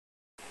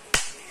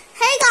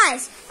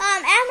guys,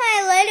 at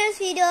my latest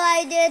video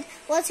I did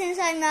what's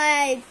inside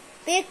my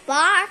big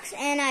box,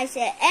 and I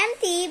said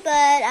empty, but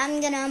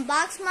I'm gonna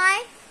unbox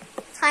my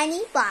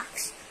tiny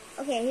box.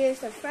 Okay, here's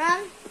the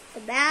front, the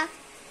back,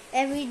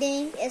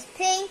 everything is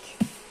pink,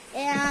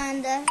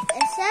 and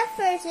except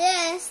for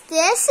this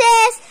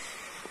is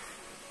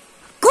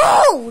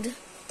gold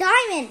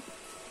diamond.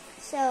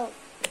 So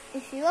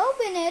if you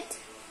open it,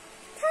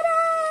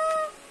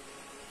 ta-da!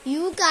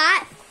 You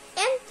got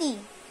empty.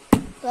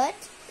 But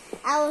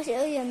I will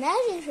show you a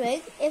magic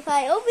trick. If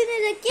I open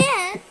it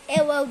again,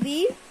 it will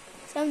be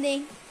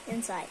something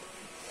inside.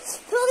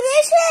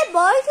 Pugnition,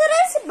 boy,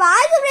 could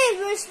buy the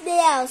reverse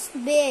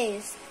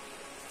base.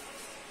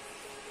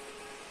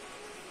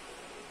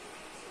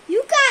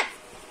 You got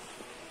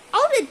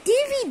all the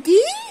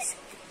DVDs?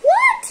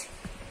 What?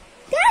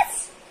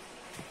 That's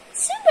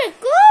super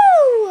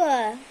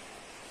cool.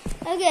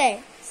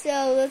 Okay,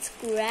 so let's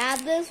grab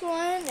this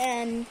one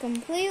and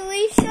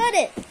completely shut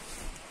it.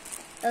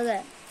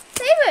 Okay,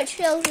 favorite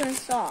children's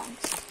songs.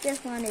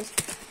 This one is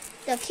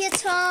the kid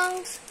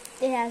songs.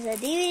 It has a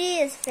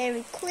DVD. It's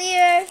very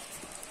clear.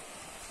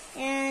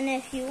 And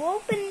if you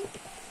open,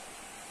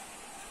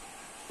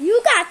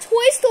 you got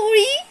Toy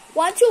Story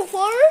 1, 2,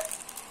 4.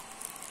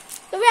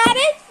 The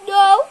rabbit?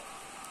 No.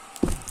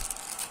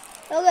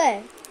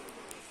 Okay,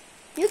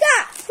 you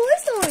got Toy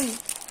Story.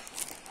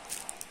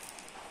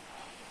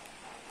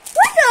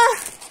 What the?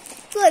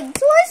 Good.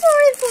 Toy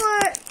Story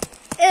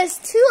 4 is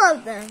 2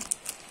 of them.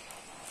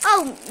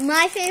 Oh,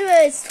 my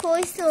favorite is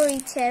Toy Story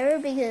Terror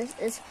because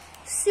it's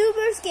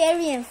super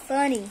scary and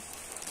funny.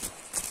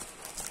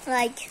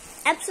 Like,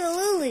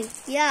 absolutely,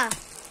 yeah.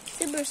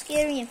 Super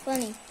scary and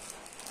funny.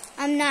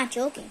 I'm not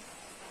joking.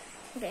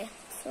 Okay,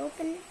 let's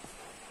open it.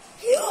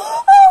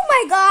 Oh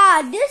my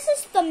god, this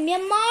is the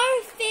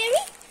Myanmar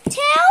fairy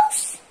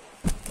tales?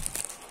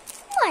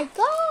 Oh my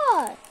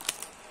god.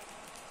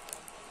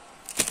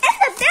 And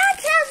the back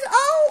has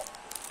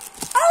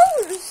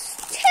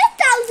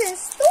 10,000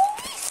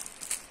 stories?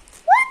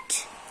 What?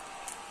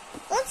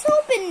 Let's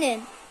open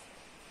it.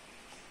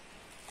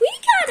 We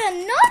got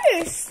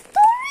another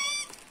story?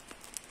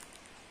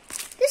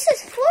 This is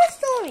 4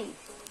 stories.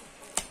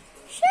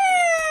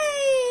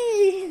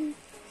 Shame.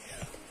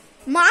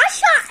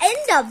 Masha and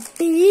the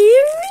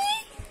Bear?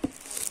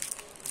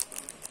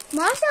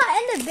 Masha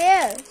and the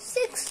Bear.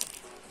 6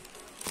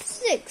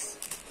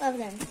 of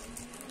them.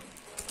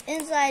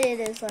 Inside it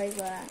is like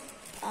that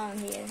on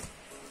here.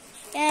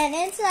 And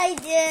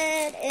inside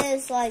it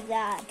is like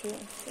that too.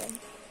 So,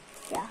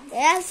 yeah, they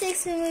have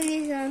 6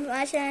 movies on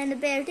Masha and the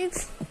Bear too.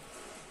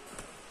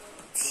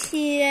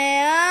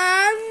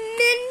 Tom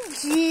and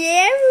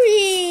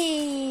Jerry.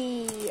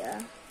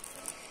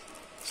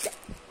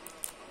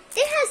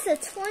 It has the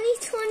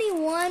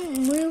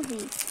 2021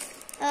 movie.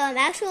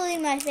 Actually,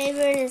 my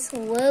favorite is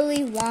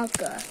Willy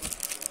Wonka.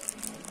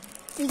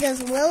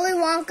 Because Willy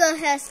Wonka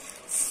has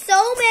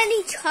so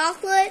many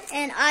chocolate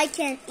and I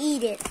can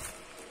eat it.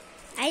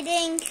 I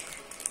think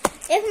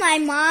if my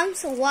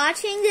mom's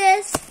watching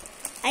this,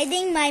 I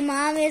think my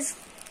mom is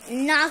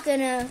not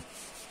gonna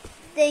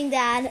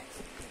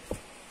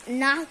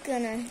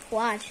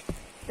watch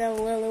the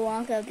Willy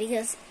Wonka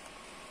because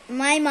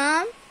my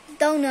mom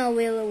don't know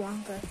Willy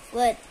Wonka,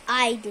 but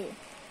I do.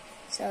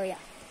 So yeah.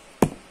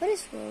 What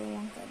is Willy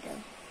Wonka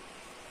though?